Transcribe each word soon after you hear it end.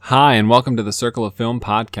Hi, and welcome to the Circle of Film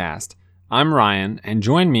podcast. I'm Ryan, and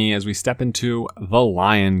join me as we step into The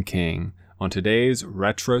Lion King on today's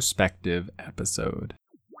retrospective episode.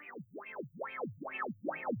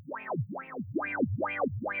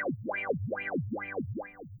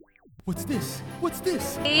 What's this? What's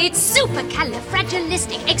this? It's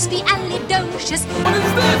supercalifragilisticexpialidocious. What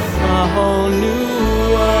is this? A whole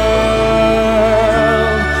new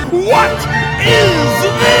world. What is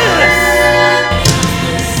this?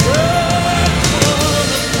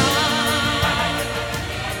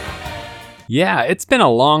 Yeah, it's been a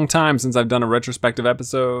long time since I've done a retrospective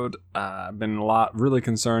episode. I've been really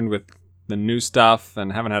concerned with the new stuff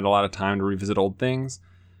and haven't had a lot of time to revisit old things.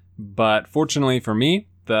 But fortunately for me,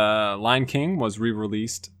 The Lion King was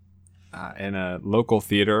re-released in a local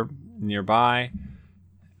theater nearby,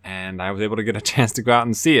 and I was able to get a chance to go out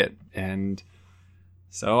and see it. And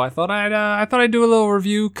so I thought I'd do a little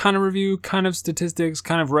review, kind of statistics,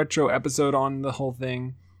 kind of retro episode on the whole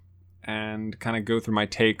thing, and kind of go through my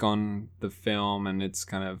take on the film and its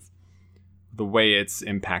kind of the way it's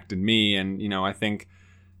impacted me. And, you know, I think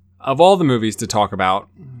of all the movies to talk about,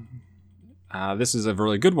 this is a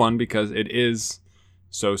really good one because it is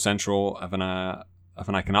so central of an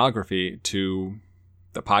iconography to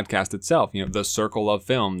the podcast itself. You know, the circle of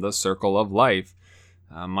film, the circle of life.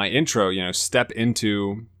 My intro, step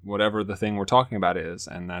into whatever the thing we're talking about is,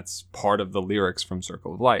 and that's part of the lyrics from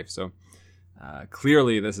Circle of Life. So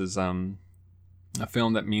clearly this is a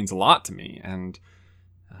film that means a lot to me, and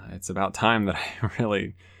it's about time that I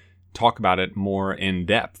really talk about it more in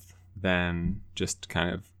depth than just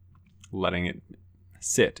kind of letting it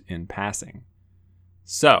sit in passing.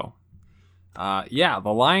 So, The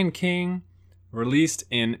Lion King, released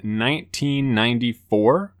in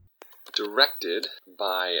 1994. Directed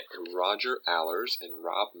by Roger Allers and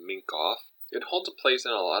Rob Minkoff. It holds a place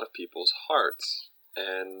in a lot of people's hearts.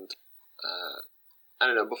 And, I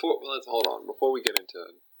don't know, before we get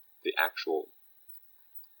into the actual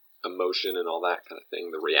emotion and all that kind of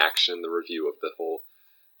thing, the reaction, the review of the whole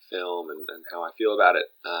film and how I feel about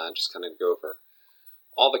it, just kind of go over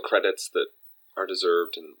all the credits that are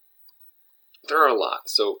deserved, and there are a lot.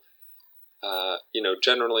 So,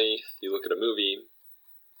 generally, you look at a movie,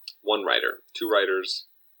 one writer, two writers.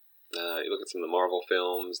 You look at some of the Marvel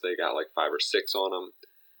films, they got like 5 or 6 on them,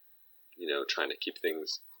 trying to keep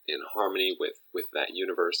things in harmony with that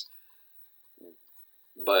universe.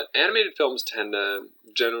 But animated films tend to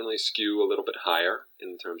generally skew a little bit higher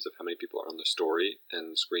in terms of how many people are on the story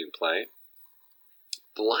and screenplay.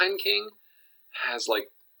 The Lion King has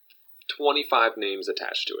like 25 names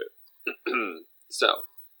attached to it. So,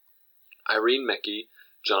 Irene Mecke,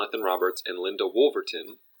 Jonathan Roberts, and Linda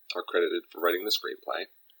Wolverton are credited for writing the screenplay.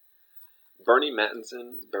 Bernie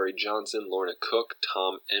Mattinson, Barry Johnson, Lorna Cook,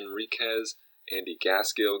 Tom Enriquez, Andy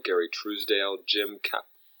Gaskill, Gary Truesdale, Jim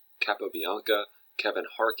Capobianca, Kevin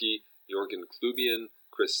Harkey, Jorgen Klubian,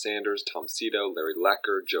 Chris Sanders, Tom Cito, Larry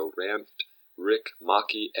Lecker, Joe Ranft, Rick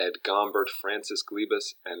Maki, Ed Gombert, Francis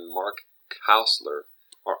Glebus, and Mark Kausler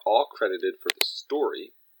are all credited for the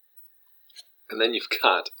story. And then you've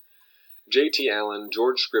got J.T. Allen,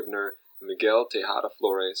 George Scribner, Miguel Tejada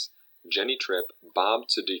Flores, Jenny Tripp, Bob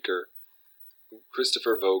Tzadiker,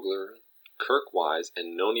 Christopher Vogler, Kirk Wise,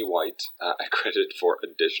 and Noni White credited for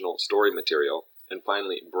additional story material. And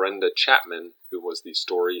finally, Brenda Chapman, who was the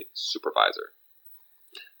story supervisor,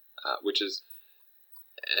 which is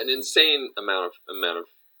an insane amount of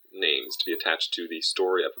names to be attached to the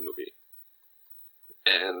story of a movie.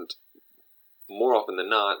 And more often than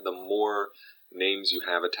not, the more names you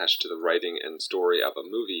have attached to the writing and story of a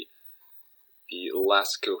movie, the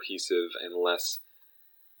less cohesive and less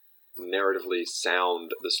narratively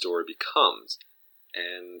sound the story becomes.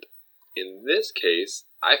 And in this case,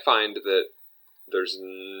 I find that there's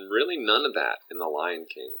really none of that in The Lion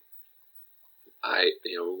King.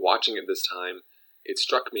 Watching it this time, it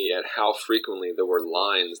struck me at how frequently there were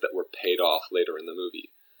lines that were paid off later in the movie.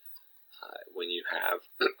 When you have,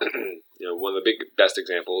 one of the best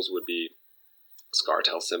examples would be Scar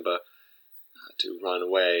tells Simba to run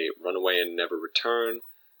away and never return.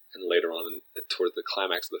 And later on, towards the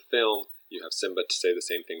climax of the film, you have Simba to say the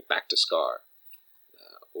same thing back to Scar.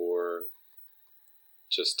 Or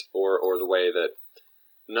the way that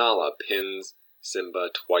Nala pins Simba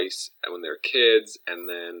twice when they're kids, and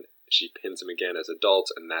then she pins him again as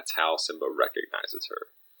adults, and that's how Simba recognizes her.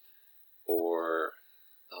 Or,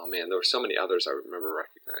 oh man, there were so many others I remember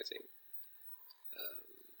recognizing.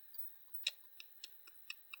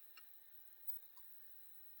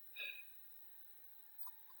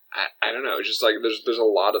 I don't know. It's just like there's a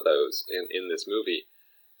lot of those in this movie,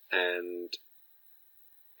 and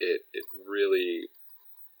it really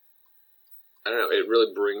I don't know, it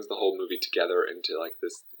really brings the whole movie together into like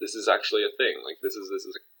this is actually a thing. Like this is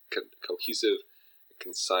a cohesive,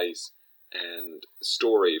 concise, and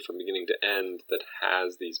story from beginning to end that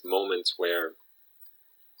has these moments where,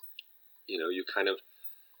 you know, you kind of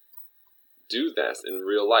do this in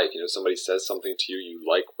real life. You know, somebody says something to you, you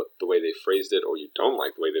like the way they phrased it, or you don't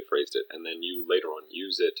like the way they phrased it, and then you later on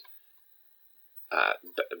use it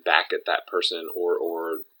back at that person,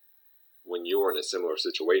 or when you're in a similar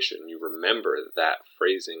situation, you remember that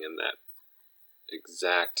phrasing and that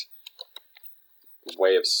exact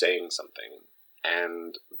way of saying something.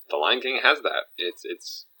 And The Lion King has that.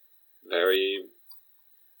 It's very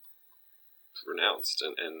pronounced,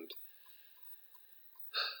 and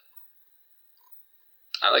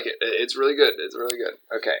I like it. It's really good. It's really good.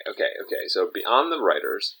 Okay. So beyond the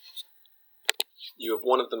writers, you have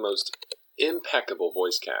one of the most impeccable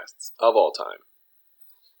voice casts of all time.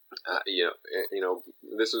 You know,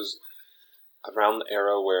 this was around the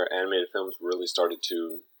era where animated films really started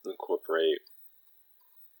to incorporate,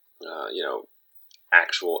 you know,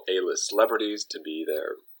 actual A-list celebrities to be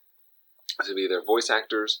their voice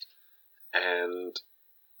actors, and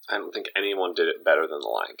I don't think anyone did it better than The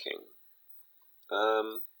Lion King.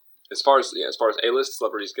 As far as A-list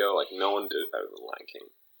celebrities go, like no one did it better than The Lion King.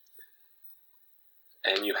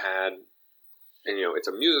 And you know, it's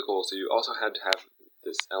a musical, so you also had to have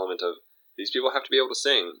this element of these people have to be able to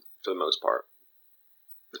sing for the most part,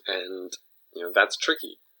 and you know that's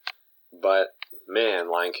tricky. But man,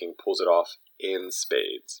 Lion King pulls it off in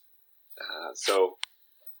spades. So,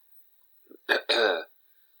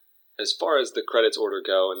 as far as the credits order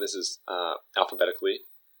go, and this is alphabetically,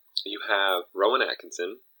 you have Rowan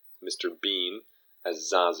Atkinson, Mr. Bean,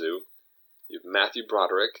 as Zazu. You have Matthew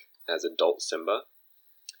Broderick as adult Simba.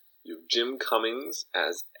 You have Jim Cummings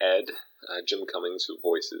as Ed. Jim Cummings, who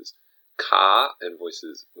voices Kaa and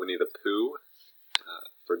voices Winnie the Pooh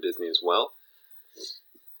for Disney as well.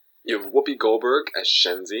 You have Whoopi Goldberg as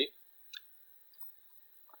Shenzi.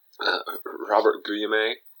 Robert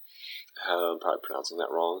Guillaume, I'm probably pronouncing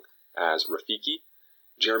that wrong, as Rafiki.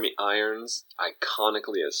 Jeremy Irons,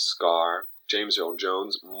 iconically as Scar. James Earl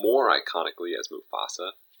Jones, more iconically as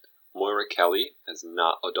Mufasa. Moira Kelly as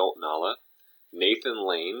adult Nala. Nathan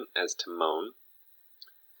Lane as Timon.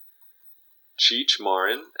 Cheech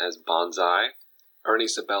Marin as Bonsai. Ernie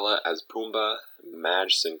Sabella as Pumbaa.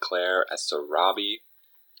 Madge Sinclair as Sarabi.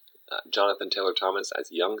 Jonathan Taylor Thomas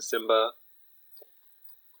as young Simba.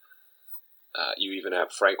 You even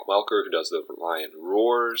have Frank Welker, who does The Lion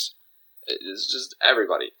Roars. It's just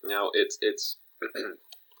everybody. Now, it's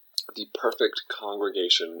the perfect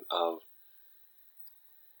congregation of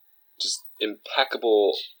just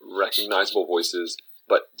impeccable, recognizable voices,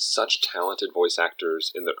 but such talented voice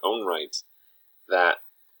actors in their own rights that,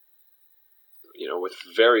 you know, with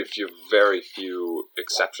very few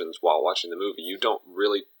exceptions while watching the movie, you don't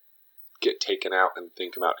really get taken out and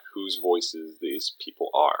think about whose voices these people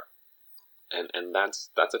are. And that's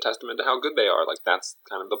a testament to how good they are. Like, that's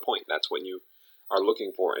kind of the point. That's what you are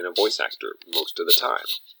looking for in a voice actor most of the time.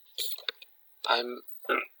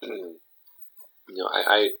 You know,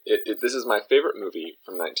 this is my favorite movie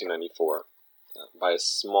from 1994 by a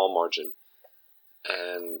small margin,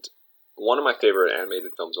 and one of my favorite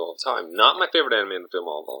animated films of all time. Not my favorite animated film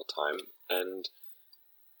of all time, and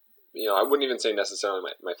you know, I wouldn't even say necessarily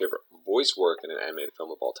my favorite voice work in an animated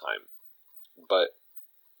film of all time, but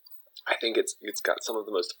I think it's got some of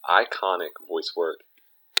the most iconic voice work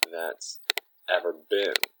that's ever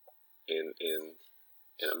been in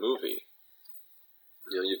a movie.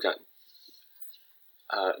 You know, you've got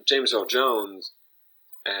James Earl Jones,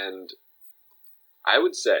 and I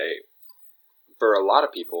would say, for a lot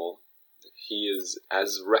of people, he is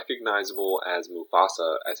as recognizable as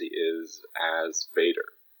Mufasa as he is as Vader.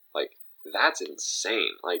 Like, that's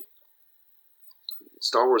insane. Like,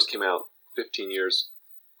 Star Wars came out 15 years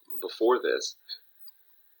before this,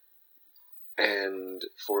 and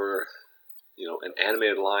for, you know, an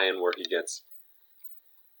animated lion where he gets,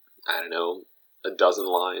 I don't know, a dozen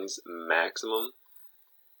lines maximum,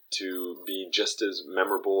 to be just as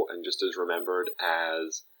memorable and just as remembered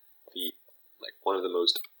as one of the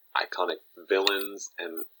most iconic villains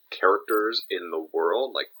and characters in the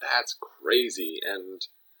world, like, that's crazy. And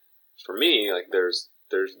for me, like, there's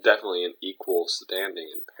definitely an equal standing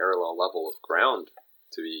and parallel level of ground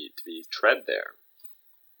to be tread there.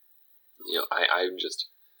 You know, I'm just,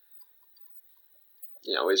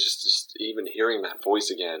 you know, it's just even hearing that voice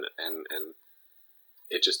again, and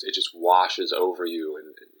it just washes over you,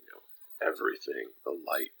 and you know, everything the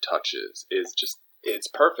light touches is just, it's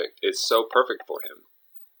perfect. It's so perfect for him.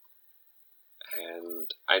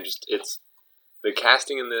 And the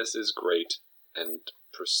casting in this is great. and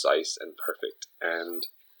precise and perfect. And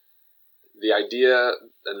the idea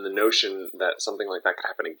and the notion that something like that could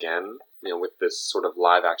happen again, with this sort of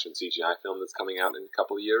live-action CGI film that's coming out in a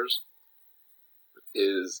couple of years,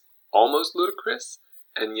 is almost ludicrous,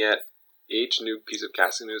 and yet each new piece of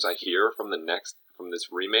casting news I hear from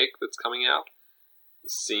this remake that's coming out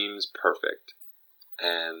seems perfect.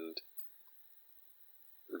 And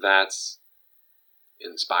that's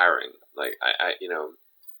inspiring. Like,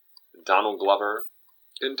 Donald Glover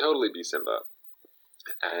can totally be Simba.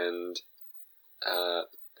 And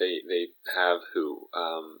they have who?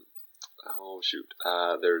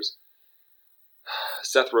 There's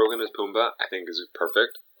Seth Rogen as Pumbaa, I think is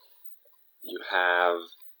perfect. You have...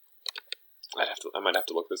 I might have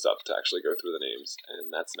to look this up to actually go through the names,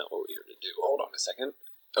 and that's not what we're here to do. Hold on a second.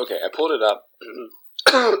 Okay, I pulled it up.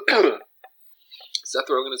 Seth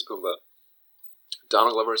Rogen as Pumbaa.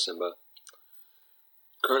 Donald Glover as Simba.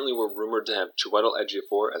 Currently, we're rumored to have Chiwetel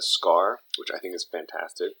Ejiofor as Scar, which I think is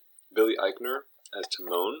fantastic. Billy Eichner as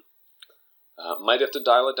Timon. Might have to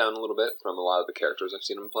dial it down a little bit from a lot of the characters I've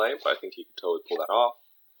seen him play, but I think he can totally pull that off.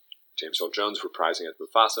 James Earl Jones reprising as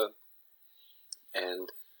Mufasa.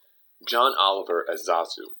 And John Oliver as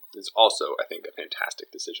Zazu is also, I think, a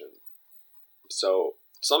fantastic decision. So,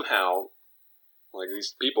 somehow, like,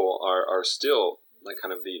 these people are still, like,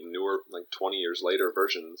 kind of the newer, like, 20 years later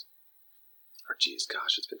versions. Or, geez,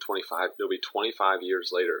 gosh, it's been 25, it'll be 25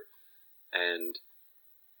 years later. And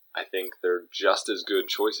I think they're just as good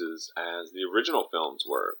choices as the original films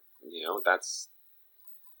were. That's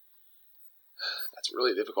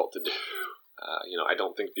really difficult to do. I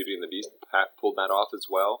don't think Beauty and the Beast pulled that off as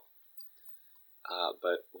well.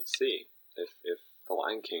 But we'll see if The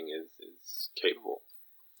Lion King is capable.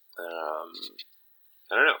 I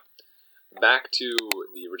don't know. Back to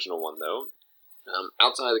the original one, though.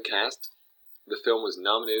 Outside of the cast, the film was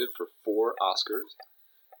nominated for 4 Oscars.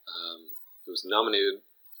 It was nominated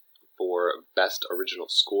for Best Original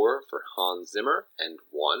Score for Hans Zimmer and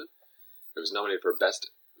won. It was nominated for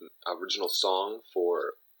Best Original Song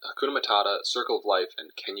for Hakuna Matata, Circle of Life,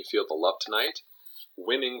 and Can You Feel the Love Tonight,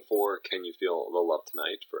 winning for Can You Feel the Love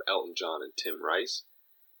Tonight for Elton John and Tim Rice.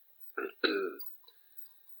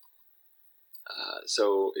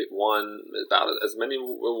 So it won about as many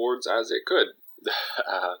awards as it could.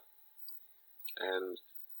 And,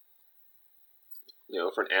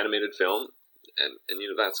 for an animated film, and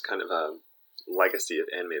that's kind of a legacy of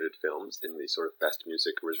animated films in the sort of best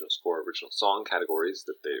music, original score, original song categories,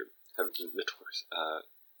 that they have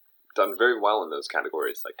done very well in those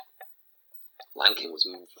categories. Like, Lion King was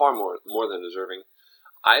far more than deserving.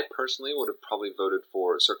 I personally would have probably voted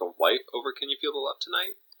for Circle of Life over Can You Feel the Love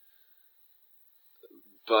Tonight?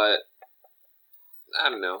 But I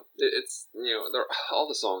don't know. It's all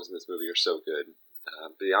the songs in this movie are so good.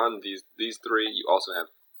 Beyond these 3, you also have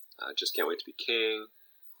Just Can't Wait to Be King.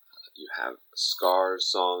 You have Scar's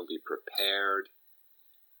song Be Prepared.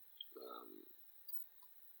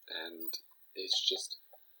 And it's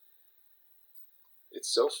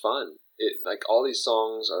so fun. Like, all these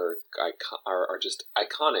songs are just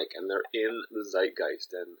iconic, and they're in the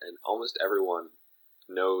zeitgeist, and almost everyone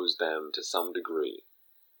knows them to some degree.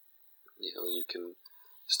 You can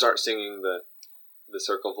start singing the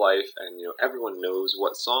Circle of Life, and everyone knows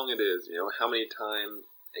what song it is. How many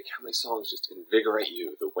songs just invigorate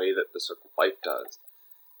you the way that the Circle of Life does.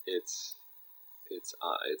 It's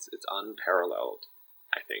unparalleled,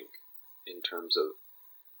 I think, in terms of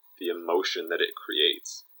the emotion that it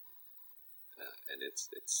creates, and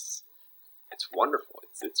it's wonderful.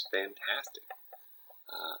 It's fantastic.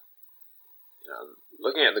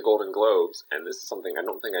 Looking at the Golden Globes, and this is something I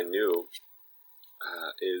don't think I knew,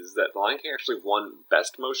 is that The Lion King actually won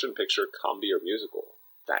Best Motion Picture Comedy or Musical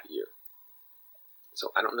that year.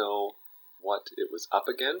 So I don't know what it was up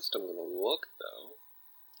against. I'm going to look, though.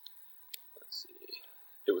 Let's see.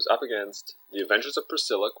 It was up against The Adventures of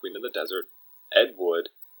Priscilla, Queen of the Desert, Ed Wood,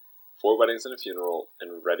 4 Weddings and a Funeral,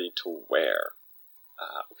 and Ready to Wear,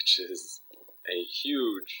 which is a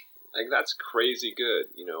huge, like, that's crazy good.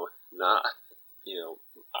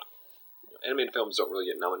 Animated films don't really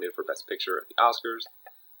get nominated for Best Picture at the Oscars.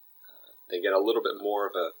 They get a little bit more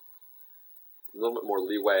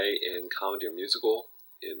leeway in comedy or musical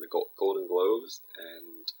in the Golden Globes,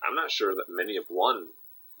 and I'm not sure that many have won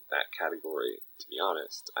that category, to be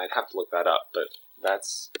honest. I'd have to look that up, but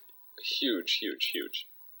that's huge, huge, huge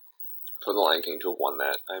for The Lion King to have won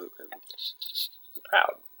that. I'm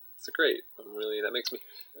proud. It's great. That makes me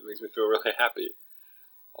feel really happy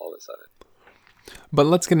all of a sudden. But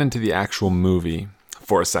let's get into the actual movie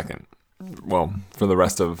for a second. Well, for the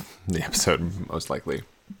rest of the episode, most likely.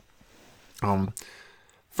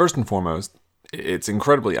 First and foremost, it's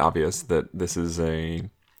incredibly obvious that this is a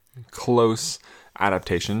close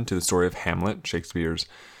adaptation to the story of Hamlet, Shakespeare's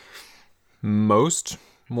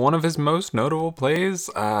one of his most notable plays.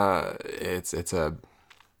 It's a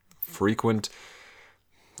frequent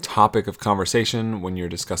topic of conversation when you're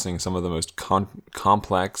discussing some of the most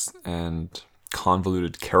complex and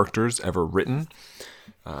convoluted characters ever written.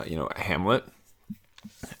 Hamlet,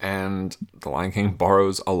 and The Lion King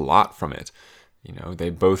borrows a lot from it. They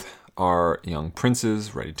both are young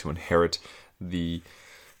princes ready to inherit the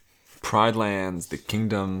Pride Lands, the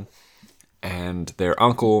kingdom, and their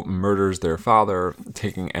uncle murders their father,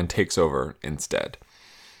 takes over instead.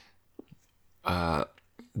 One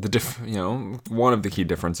of the key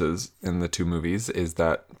differences in the two movies is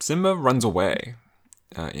that Simba runs away.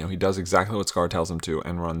 He does exactly what Scar tells him to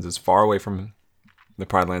and runs as far away from the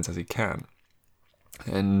Pride Lands as he can.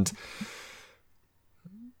 And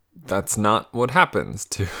that's not what happens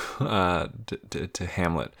to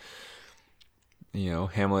Hamlet.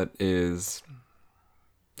 Hamlet is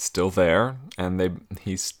still there, and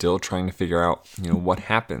he's still trying to figure out, what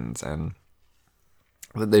happens, and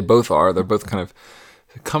they're both kind of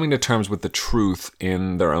coming to terms with the truth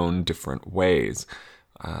in their own different ways.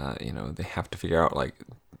 They have to figure out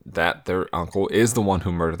that their uncle is the one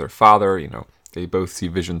who murdered their father. They both see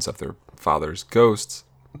visions of their father's ghosts.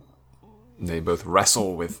 They both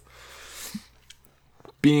wrestle with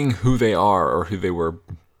being who they are or who they were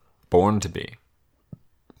born to be.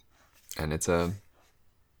 And it's a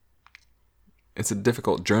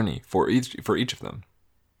difficult journey for each of them.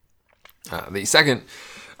 The second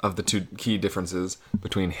of the two key differences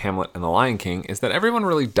between Hamlet and The Lion King is that everyone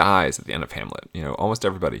really dies at the end of Hamlet. Almost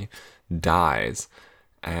everybody dies.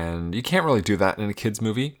 And you can't really do that in a kids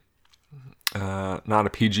movie. Not a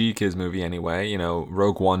PG kids movie anyway.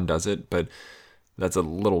 Rogue One does it, but that's a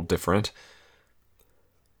little different.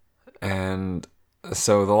 And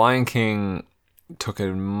so The Lion King took a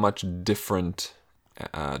much different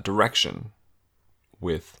direction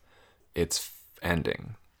with its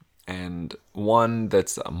ending. And one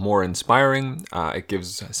that's more inspiring. It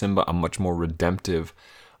gives Simba a much more redemptive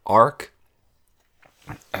arc.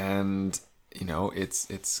 And,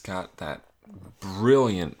 it's got that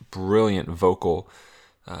brilliant vocal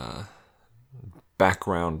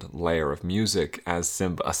background layer of music as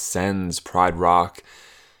Simba ascends Pride Rock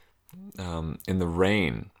in the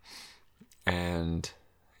rain, and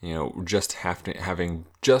just having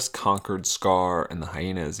just conquered Scar and the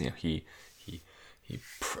hyenas, he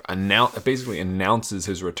basically announces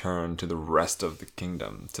his return to the rest of the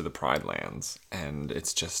kingdom, to the Pride Lands, and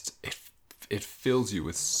it's just it fills you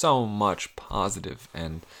with so much positive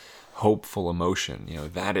and hopeful emotion.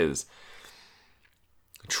 That is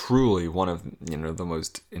truly one of the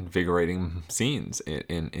most invigorating scenes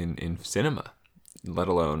in cinema, let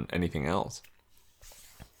alone anything else.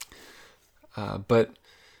 But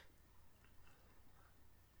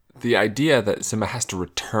the idea that Simba has to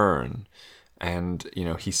return, and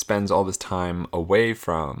he spends all this time away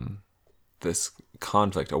from this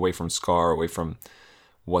conflict, away from Scar, away from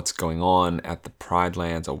what's going on at the Pride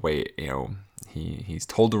Lands, away, he's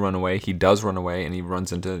told to run away. He does run away, and he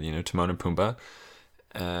runs into Timon and Pumbaa.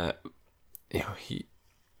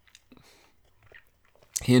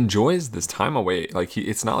 He enjoys this time away.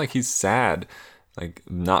 It's not like he's sad,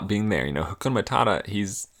 not being there. Hakuna Matata,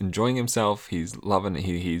 he's enjoying himself. He's loving it.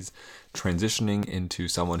 He's transitioning into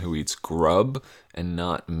someone who eats grub and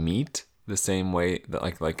not meat the same way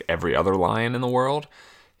that like every other lion in the world.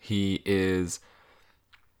 He is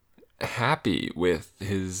happy with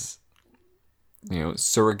his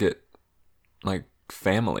surrogate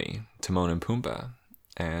family, Timon and Pumbaa,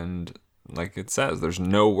 and like it says, there's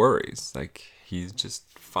no worries. He's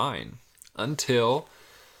just fine until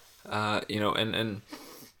and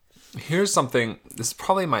here's something. This is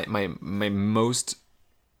probably my most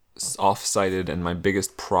off-cited and my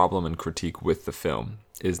biggest problem and critique with the film,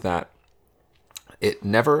 is that it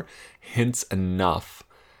never hints enough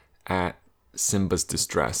at Simba's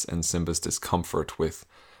distress and Simba's discomfort with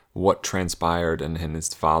what transpired and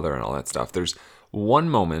his father and all that stuff. There's one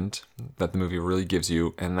moment that the movie really gives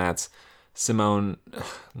you, and that's Timon,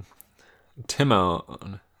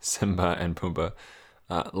 Simba, and Pumbaa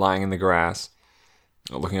lying in the grass,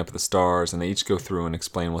 looking up at the stars, and they each go through and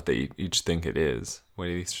explain what they each think it is. What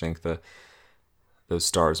do you think those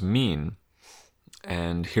stars mean?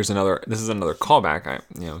 And this is another callback.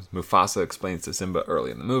 Mufasa explains to Simba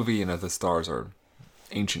early in the movie, the stars are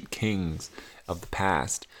ancient kings of the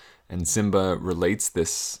past, and Simba relates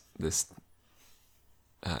this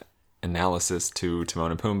analysis to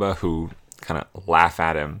Timon and Pumbaa, who kind of laugh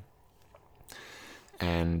at him.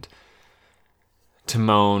 And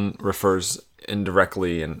Timon refers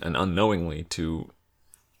indirectly and unknowingly to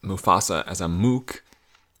Mufasa as a mook,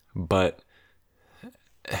 but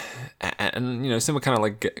and Simba kind of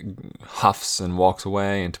like huffs and walks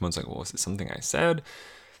away, and Timon's like, well, was it something I said?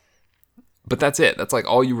 But that's it. That's like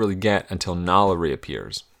all you really get until Nala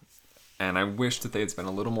reappears. And I wish that they had spent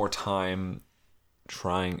a little more time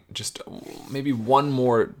trying just maybe one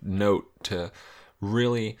more note to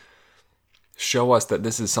really show us that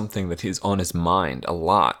this is something that is on his mind a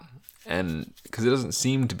lot. And because it doesn't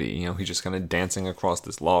seem to be, he's just kind of dancing across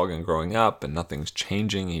this log and growing up and nothing's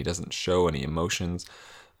changing. He doesn't show any emotions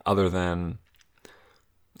other than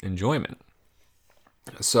enjoyment.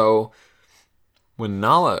 So when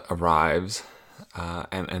Nala arrives,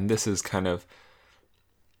 and this is kind of,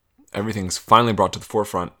 everything's finally brought to the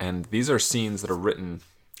forefront, and these are scenes that are written,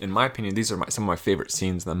 in my opinion, these are some of my favorite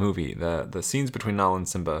scenes in the movie. The scenes between Nala and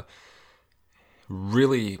Simba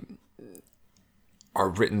really are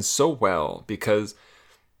written so well, because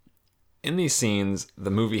in these scenes, the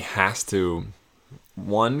movie has to,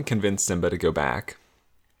 one, convince Simba to go back,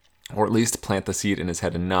 or at least plant the seed in his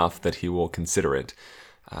head enough that he will consider it.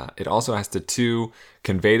 It also has to, two,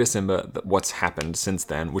 convey to Simba what's happened since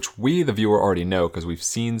then, which we, the viewer, already know because we've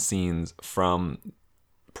seen scenes from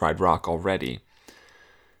Pride Rock already.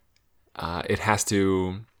 It has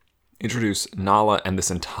to introduce Nala and this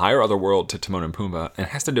entire other world to Timon and Pumbaa, and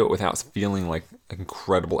it has to do it without feeling like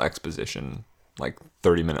incredible exposition, like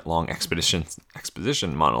 30-minute long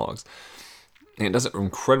exposition monologues. And it does it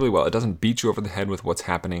incredibly well. It doesn't beat you over the head with what's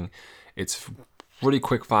happening. It's pretty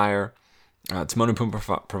quick fire. Timon and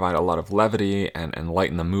Pumbaa provide a lot of levity and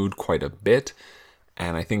lighten the mood quite a bit.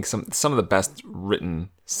 And I think some of the best written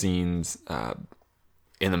scenes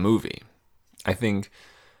in the movie. I think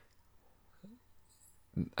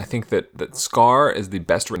that Scar is the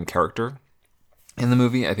best written character in the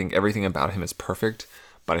movie. I think everything about him is perfect.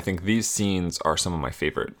 But I think these scenes are some of my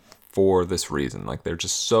favorite for this reason. Like, they're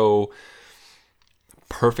just so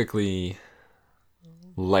perfectly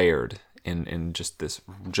layered in just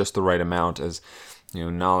the right amount. As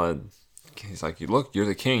Nala, he's like, look, you're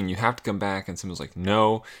the king, you have to come back, and Simba's like,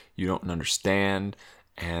 no, you don't understand,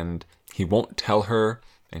 and he won't tell her,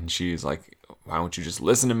 and she's like, why won't you just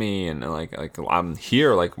listen to me? And like I'm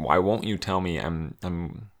here, like, why won't you tell me?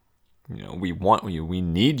 We want you, we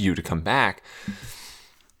need you to come back.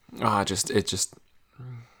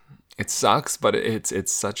 It sucks, but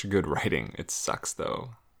it's such good writing. It sucks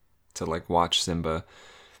though to like watch Simba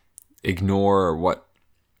ignore what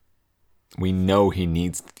we know he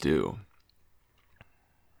needs to do.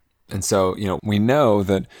 And so, we know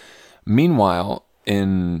that meanwhile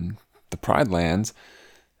in the Pride Lands,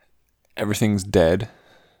 everything's dead.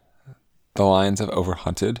 The lions have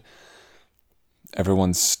overhunted.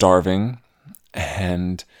 Everyone's starving,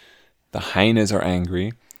 and the hyenas are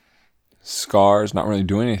angry. Scar's not really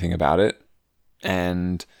doing anything about it,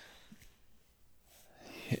 and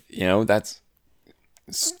that's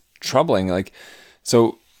troubling. Like,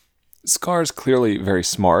 so Scar's clearly very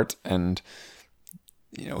smart, and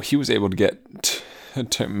he was able to get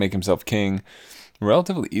to make himself king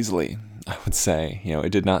relatively easily, I would say.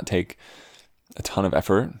 It did not take a ton of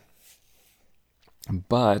effort,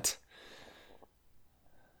 but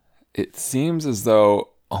it seems as though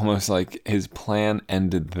almost like his plan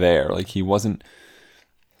ended there. Like, he wasn't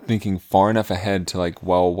thinking far enough ahead to like,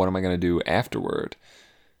 well, what am I going to do afterward?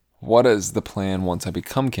 What is the plan once I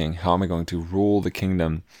become king? How am I going to rule the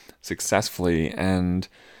kingdom successfully? And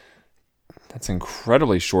that's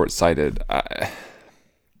incredibly short-sighted.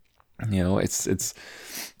 It's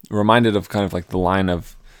reminded of kind of like the line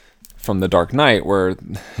from The Dark Knight where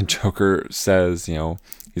Joker says,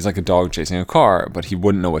 he's like a dog chasing a car, but he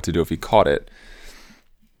wouldn't know what to do if he caught it.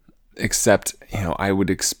 Except, I would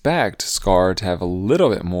expect Scar to have a little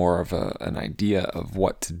bit more of an idea of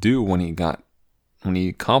what to do when he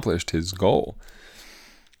accomplished his goal.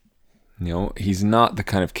 He's not the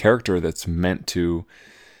kind of character that's meant to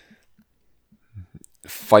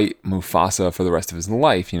fight Mufasa for the rest of his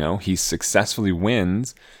life. He successfully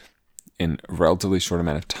wins in a relatively short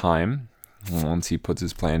amount of time once he puts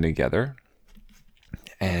his plan together.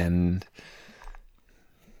 And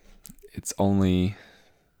it's only,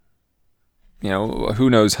 who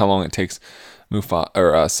knows how long it takes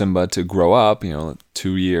Simba to grow up,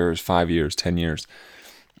 2 years, 5 years, 10 years,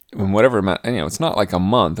 and whatever amount, it's not like a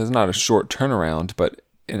month, it's not a short turnaround, but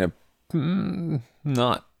in a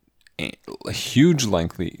not a huge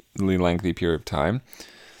lengthy period of time,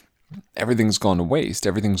 everything's gone to waste,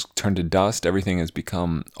 everything's turned to dust, everything has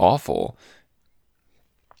become awful.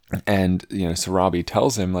 And, Sarabi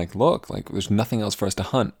tells him, like, look, like, there's nothing else for us to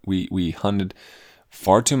hunt. We hunted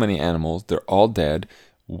far too many animals, they're all dead.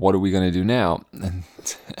 what are we going to do now?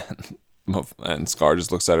 And Scar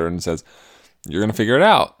just looks at her and says, you're going to figure it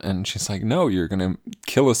out. And she's like, no, you're going to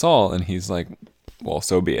kill us all. And he's like, well,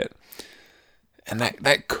 so be it. And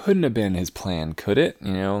that couldn't have been his plan, could it?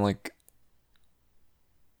 You know, like,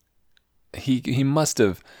 he must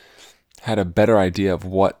have had a better idea of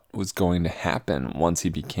what was going to happen once he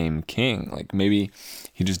became king. Like, maybe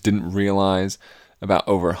he just didn't realize about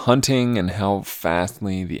overhunting and how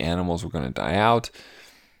fastly the animals were going to die out.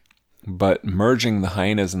 But merging the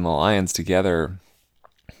hyenas and the lions together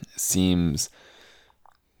seems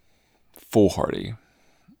foolhardy.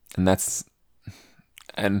 And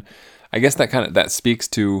I guess that speaks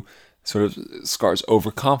to sort of Scar's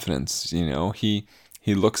overconfidence. You know, he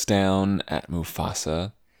looks down at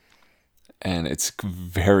Mufasa, and it's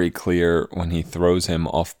very clear when he throws him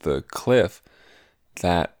off the cliff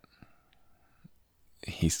that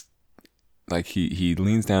he's like, he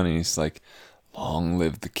leans down and he's like, long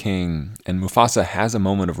live the king. And Mufasa has a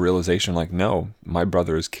moment of realization, like, no, my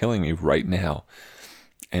brother is killing me right now,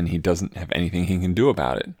 and he doesn't have anything he can do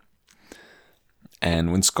about it.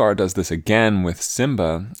 And when Scar does this again with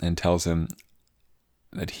Simba and tells him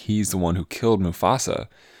that he's the one who killed Mufasa,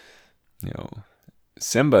 you know,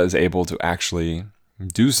 Simba is able to actually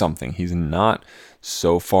do something. He's not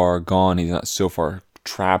so far gone. He's not so far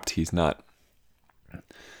trapped. He's not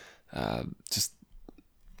just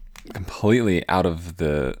completely out of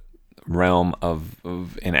the realm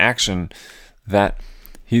of inaction, that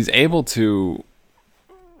he's able to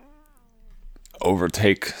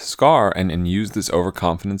overtake Scar and use this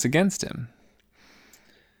overconfidence against him.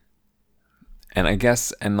 And I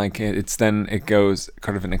guess, and like, it goes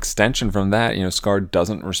kind of an extension from that. You know, Scar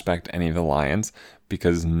doesn't respect any of the lions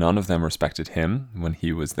because none of them respected him when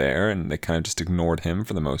he was there, and they kind of just ignored him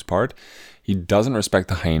for the most part. He doesn't respect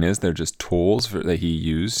the hyenas. They're just tools that he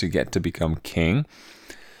used to get to become king.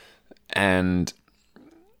 And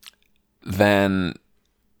then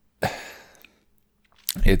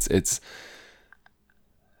it's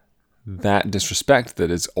that disrespect that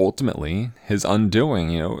is ultimately his undoing.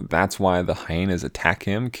 You know, that's why the hyenas attack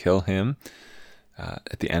him, kill him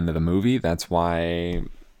at the end of the movie. That's why,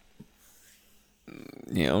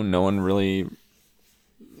 you know, no one really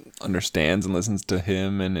understands and listens to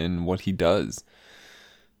him and what he does.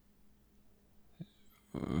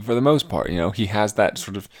 For the most part, you know, he has that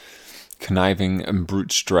sort of conniving and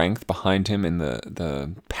brute strength behind him in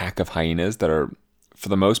the pack of hyenas that are, for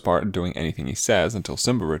the most part, doing anything he says until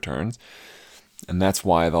Simba returns. And that's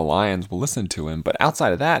why the lions will listen to him. But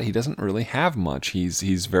outside of that, he doesn't really have much.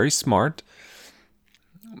 He's very smart,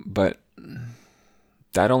 but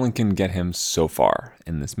that only can get him so far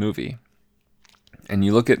in this movie. And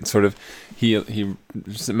you look at sort of, he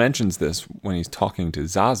mentions this when he's talking to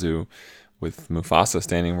Zazu with Mufasa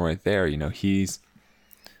standing right there. You know, he's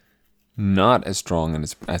not as strong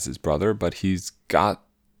as his brother, but he's got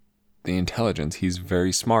the intelligence. He's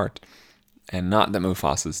very smart. And not that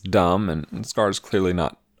Mufasa's dumb, and Scar's clearly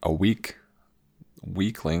not a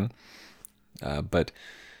weakling, but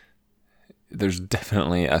there's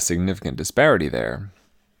definitely a significant disparity there.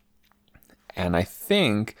 And I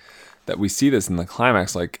think that we see this in the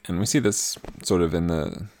climax, and we see this sort of in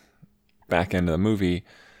the back end of the movie.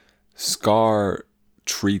 Scar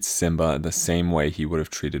treats Simba the same way he would have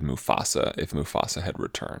treated Mufasa if Mufasa had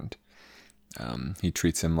returned. He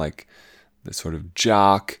treats him like this sort of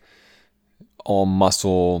jock, all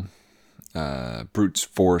muscle, brute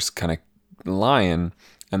force kind of lion,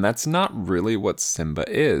 and that's not really what Simba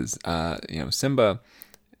is. You know, Simba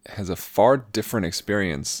has a far different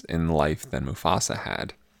experience in life than Mufasa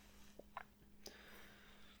had.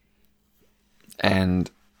 And,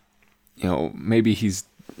 you know, maybe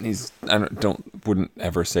wouldn't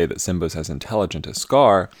ever say that Simba's as intelligent as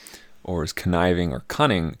Scar or as conniving or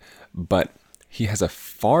cunning, but he has a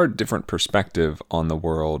far different perspective on the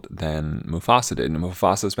world than Mufasa did. And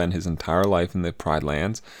Mufasa spent his entire life in the Pride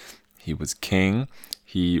Lands. He was king.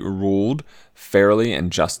 He ruled fairly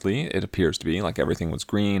and justly, it appears to be, like everything was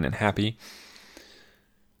green and happy.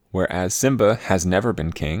 Whereas Simba has never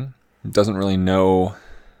been king, doesn't really know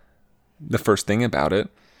the first thing about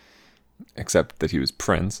it, except that he was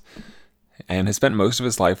prince, and has spent most of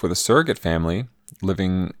his life with a surrogate family,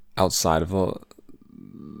 living outside of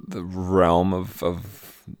the realm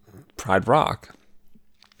of Pride Rock.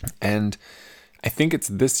 And I think it's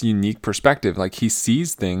this unique perspective. Like, he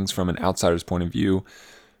sees things from an outsider's point of view,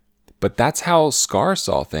 but that's how Scar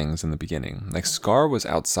saw things in the beginning. Like, Scar was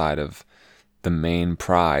outside of the main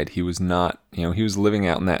Pride. He was not, you know, he was living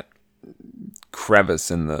out in that crevice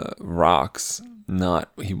in the rocks.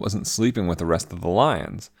 He wasn't sleeping with the rest of the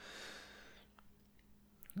lions.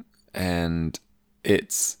 And I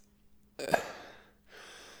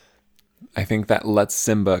think that lets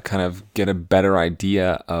Simba kind of get a better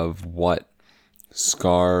idea of what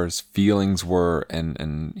Scar's feelings were,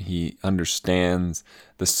 and he understands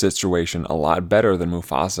the situation a lot better than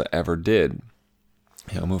Mufasa ever did.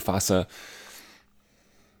 Mufasa,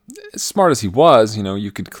 as smart as he was,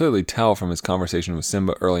 you could clearly tell from his conversation with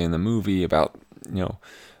Simba early in the movie about,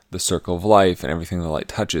 the circle of life and everything the light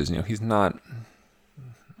touches. He's not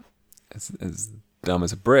as dumb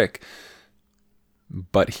as a brick,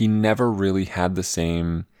 but he never really had the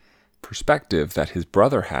same perspective that his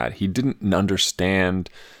brother had. He didn't understand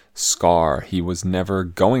Scar. He was never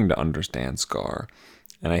going to understand Scar.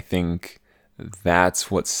 And I think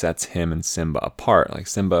that's what sets him and Simba apart. Like,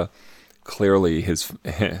 Simba clearly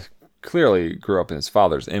grew up in his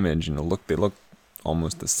father's image, and they look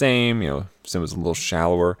almost the same. Simba's a little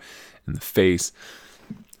shallower in the face,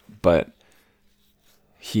 but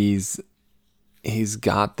he's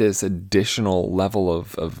got this additional level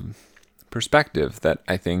of perspective that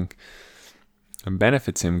I think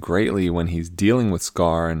benefits him greatly when he's dealing with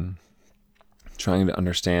Scar and trying to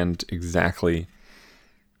understand exactly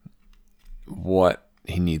what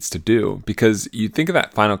he needs to do. Because you think of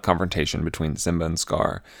that final confrontation between Simba and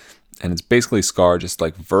Scar, and it's basically Scar just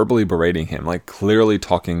like verbally berating him, like clearly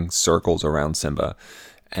talking circles around Simba.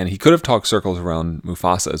 And he could have talked circles around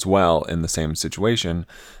Mufasa as well in the same situation,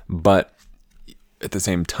 but at the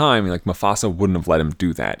same time, like, Mufasa wouldn't have let him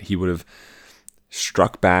do that. He would have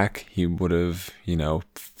struck back. He would have,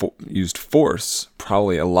 used force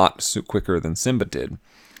probably a lot quicker than Simba did.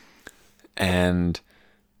 And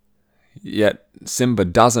yet Simba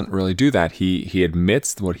doesn't really do that. He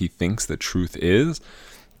admits what he thinks the truth is,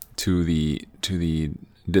 to the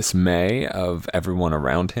dismay of everyone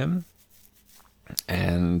around him.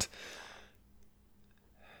 And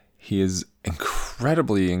he is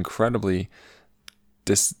incredibly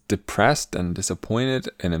depressed and disappointed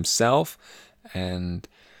in himself, and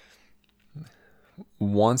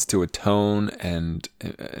wants to atone and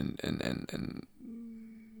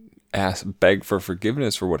beg for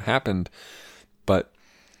forgiveness for what happened, but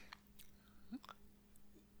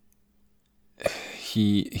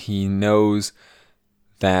he knows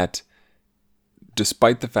that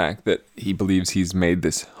despite the fact that he believes he's made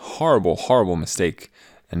this horrible mistake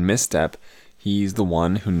and misstep, he's the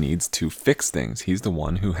one who needs to fix things. He's the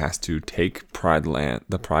one who has to take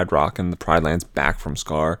the Pride Rock and the Pride Lands back from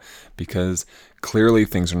Scar, because clearly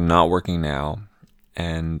things are not working now,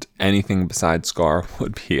 and anything besides Scar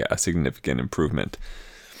would be a significant improvement.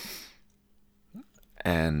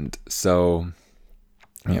 And so,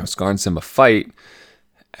 Scar and Simba fight,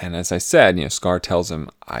 and as I said, Scar tells him,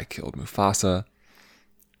 "I killed Mufasa,"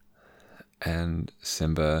 and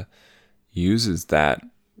Simba uses that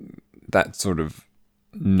sort of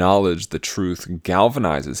knowledge, the truth,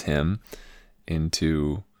 galvanizes him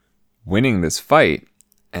into winning this fight,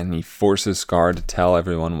 and he forces Scar to tell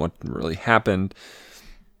everyone what really happened.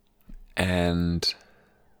 And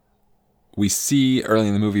we see early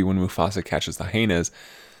in the movie when Mufasa catches the hyenas,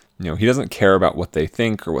 he doesn't care about what they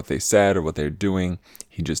think or what they said or what they're doing.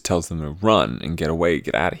 He just tells them to run and get away,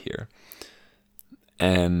 get out of here.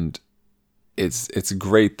 And it's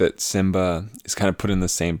great that Simba is kind of put in the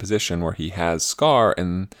same position where he has Scar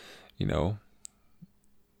and,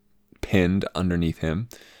 pinned underneath him,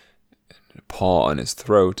 paw on his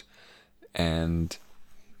throat, and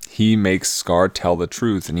he makes Scar tell the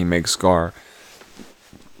truth, and he makes Scar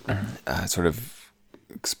sort of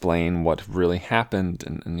explain what really happened,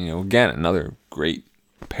 and again, another great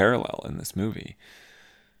parallel in this movie.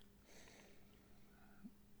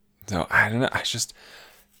 So I don't know,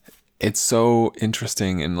 it's so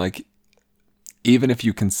interesting, and like, even if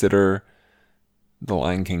you consider The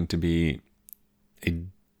Lion King to be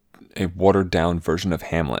a watered down version of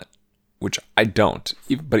Hamlet, which I don't,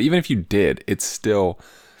 but even if you did, it's still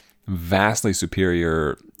vastly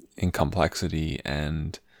superior in complexity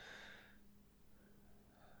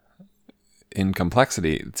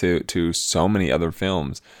to so many other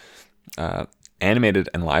films, animated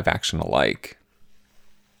and live action alike.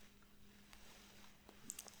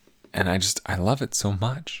 And I love it so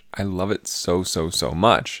much. I love it so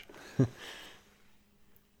much.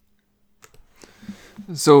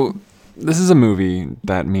 So this is a movie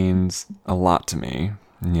that means a lot to me.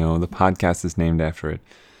 The podcast is named after it.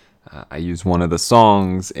 I use one of the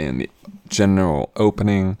songs in the general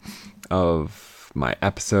opening of my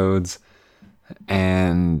episodes.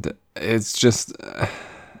 And it's just,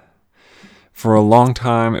 for a long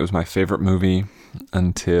time, it was my favorite movie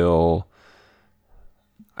until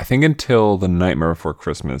The Nightmare Before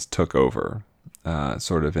Christmas took over,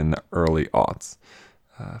 sort of in the early aughts.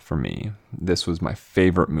 for me. This was my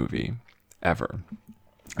favorite movie ever.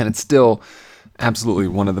 And it's still absolutely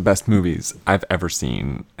one of the best movies I've ever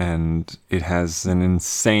seen. And it has an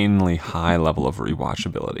insanely high level of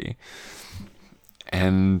rewatchability.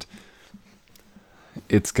 And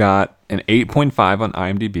it's got an 8.5 on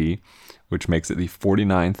IMDb, which makes it the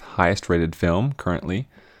 49th highest rated film currently.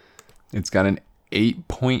 It's got an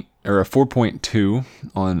 4.2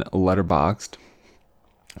 on Letterboxd,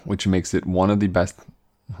 which makes it one of the best,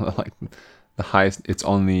 like the highest. It's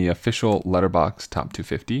on the official Letterboxd top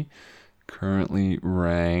 250. Currently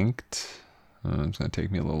ranked. It's going to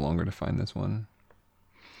take me a little longer to find this one.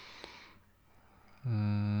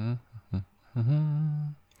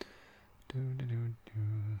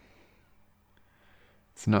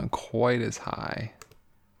 It's not quite as high.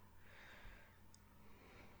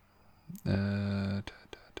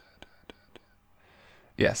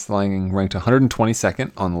 Yes, lying ranked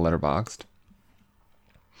 122nd on the Letterboxd.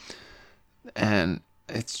 And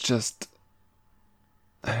it's just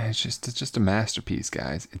a masterpiece,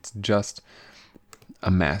 guys. It's just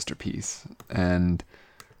a masterpiece. And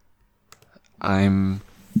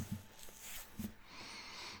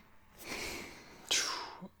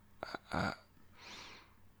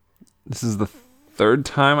this is the third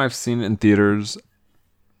time I've seen it in theaters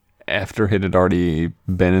after it had already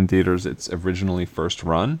been in theaters its originally first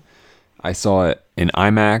run. I saw it in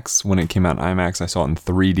IMAX when it came out in IMAX. I saw it in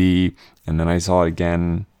 3D, and then I saw it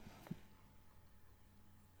again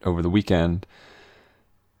over the weekend.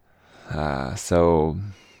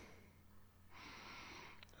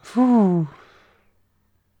 Whew.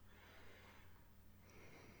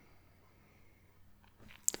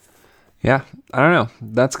 Yeah, I don't know.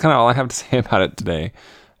 That's kind of all I have to say about it today.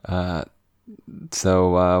 That'll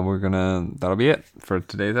be it for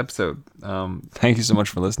today's episode. Thank you so much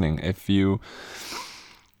for listening. If you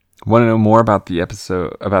want to know more about the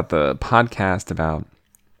episode, about the podcast, about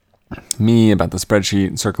me, about the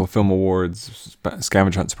spreadsheet, Circle of Film Awards,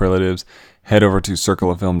 Scavenger Hunt Superlatives, head over to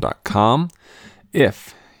circleoffilm.com.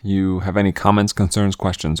 If you have any comments, concerns,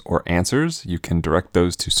 questions, or answers, you can direct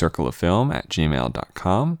those to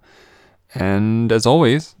circleoffilm@gmail.com. And as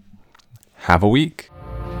always, have a week.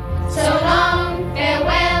 So long,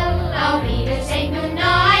 farewell, I'll be to say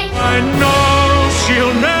goodnight. I know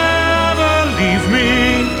she'll never leave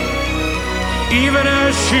me, even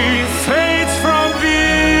as she